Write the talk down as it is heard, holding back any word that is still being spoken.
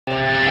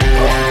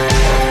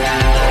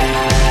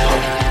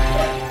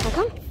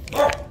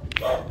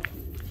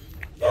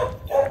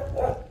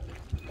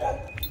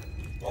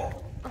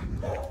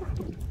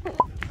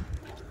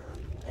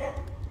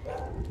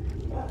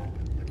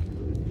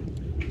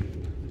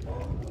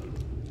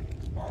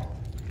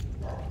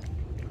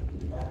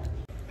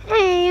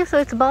so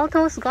it's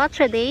Balto's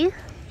gotcha day,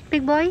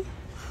 big boy.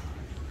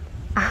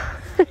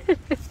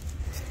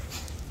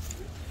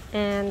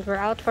 And we're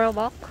out for a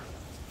walk.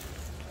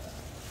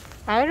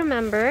 I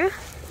remember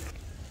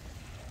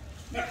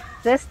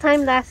this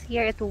time last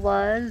year it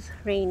was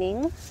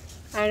raining.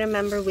 I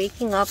remember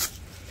waking up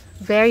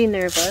very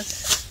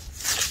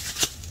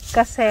nervous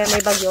kasi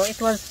may bagyo.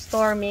 It was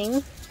storming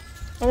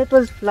and it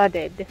was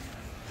flooded.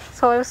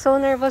 So I was so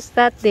nervous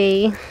that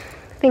day,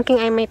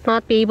 thinking I might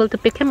not be able to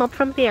pick him up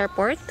from the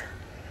airport.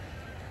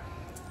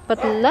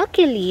 But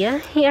luckily,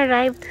 he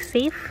arrived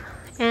safe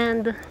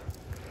and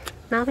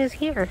now he's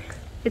here.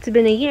 It's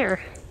been a year.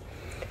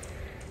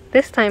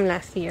 This time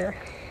last year.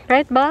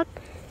 Right, Bot?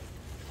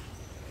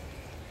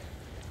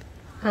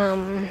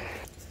 So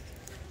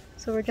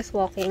we're just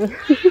walking.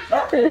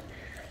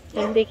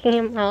 I'm taking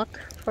him out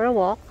for a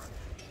walk.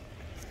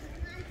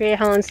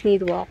 Greyhounds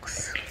need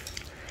walks.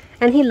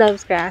 And he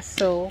loves grass,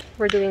 so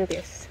we're doing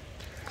this.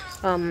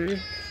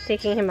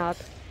 Taking him out.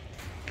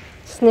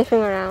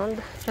 Sniffing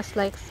around, just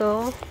like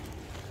so.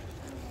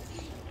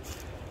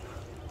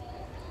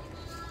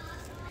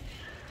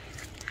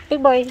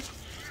 Big boy.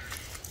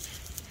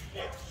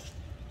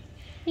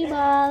 Hey,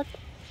 Bob.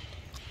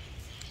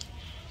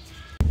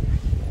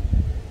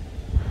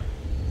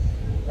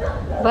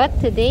 But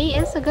today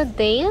is a good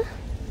day.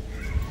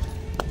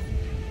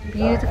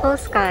 Beautiful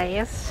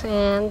skies,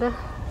 and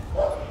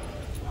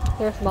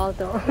here's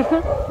Balto.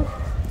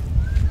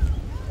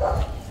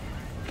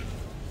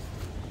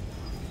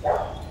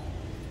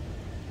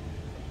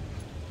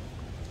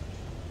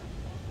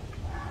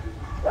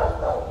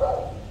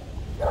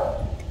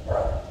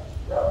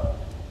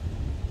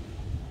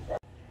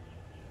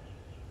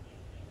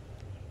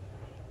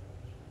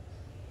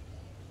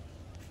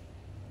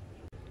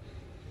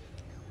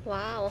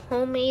 Wow,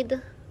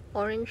 homemade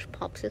orange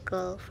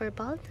popsicle for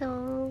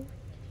Balto.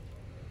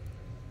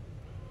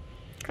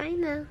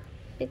 Kinda,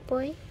 big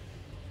boy.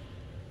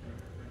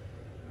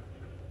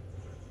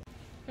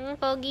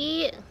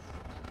 Pogi.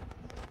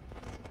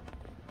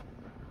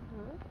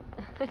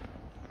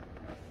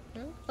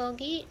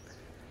 Pogi.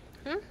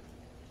 Huh?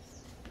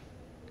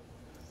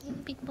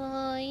 Big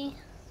boy.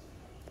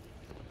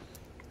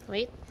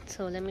 Wait,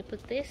 so let me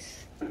put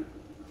this.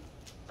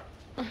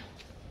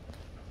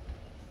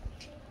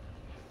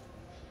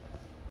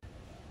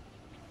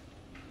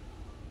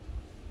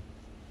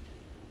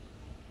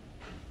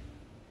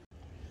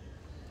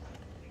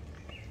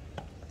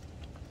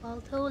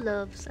 Balto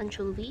loves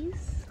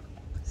anchovies,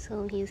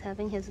 so he's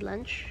having his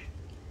lunch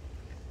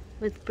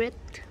with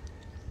Brit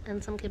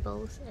and some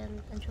kibbles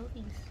and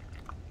anchovies.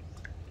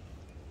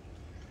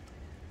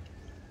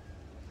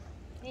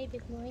 Hey,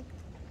 big boy.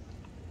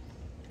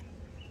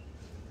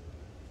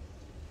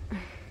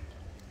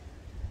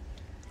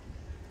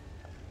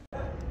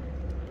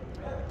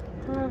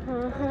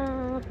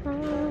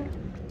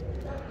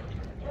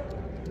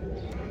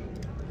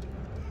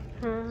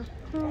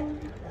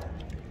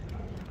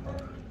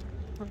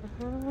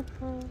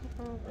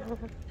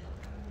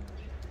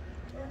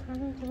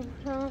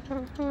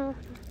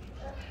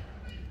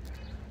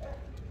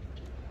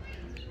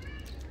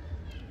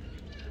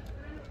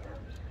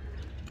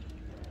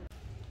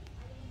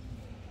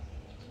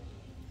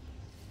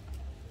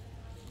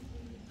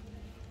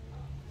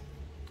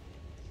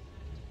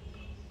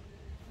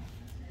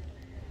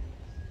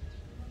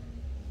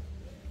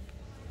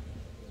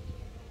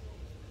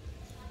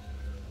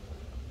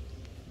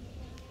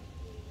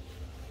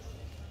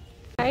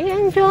 Are you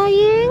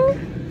enjoying?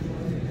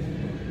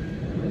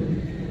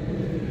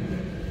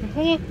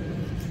 Hey.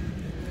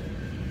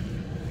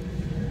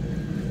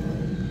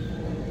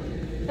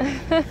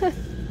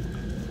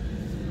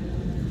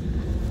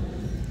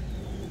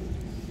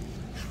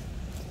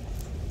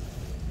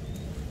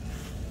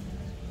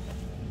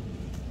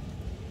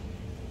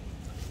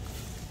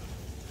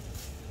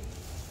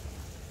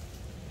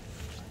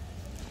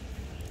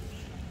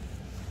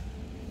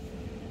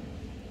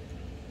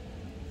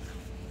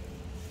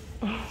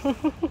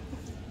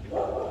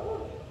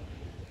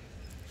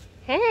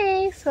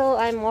 Hey, so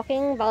I'm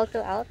walking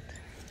Balto out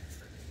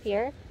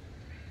here,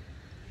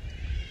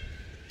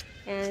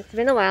 and it's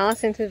been a while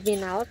since we've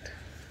been out.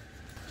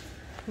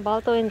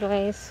 Balto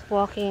enjoys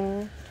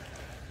walking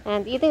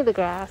and eating the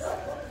grass,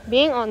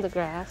 being on the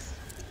grass.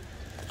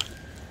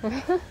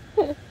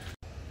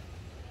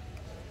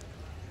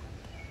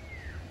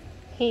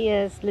 He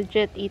is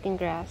legit eating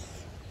grass.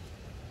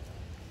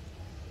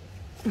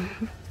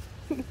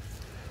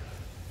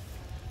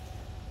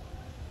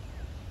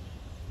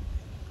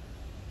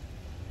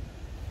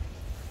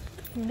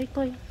 Big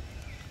boy.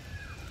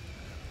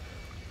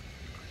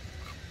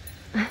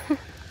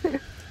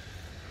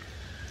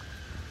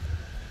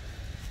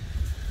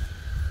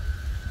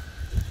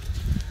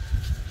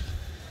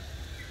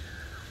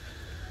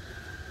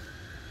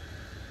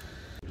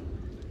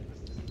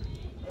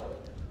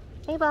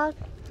 Hey, Bob.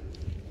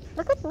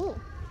 Look at me.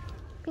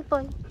 Big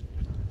boy.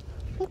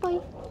 Big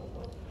boy.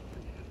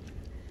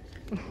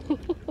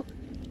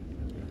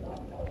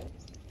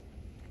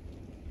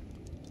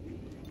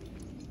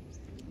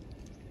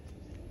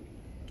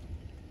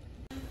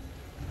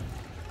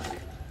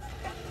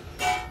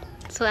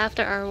 So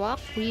after our walk,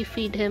 we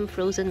feed him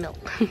frozen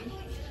milk.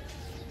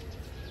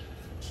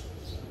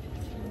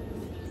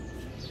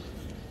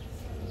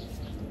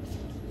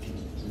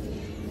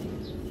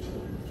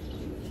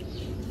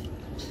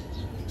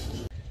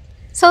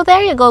 So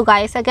there you go,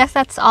 guys. I guess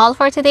that's all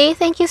for today.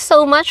 Thank you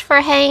so much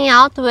for hanging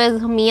out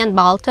with me and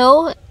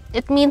Balto.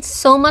 It means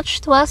so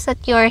much to us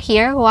that you're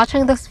here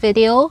watching this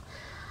video.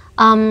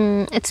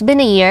 It's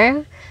been a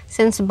year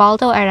since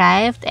Balto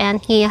arrived,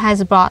 and he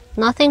has brought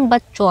nothing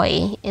but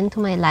joy into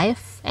my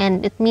life,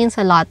 and it means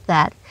a lot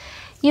that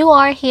you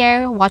are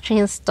here watching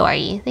his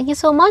story. Thank you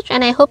so much,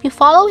 and I hope you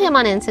follow him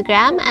on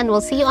Instagram, and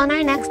we'll see you on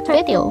our next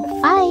video.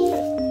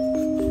 Bye!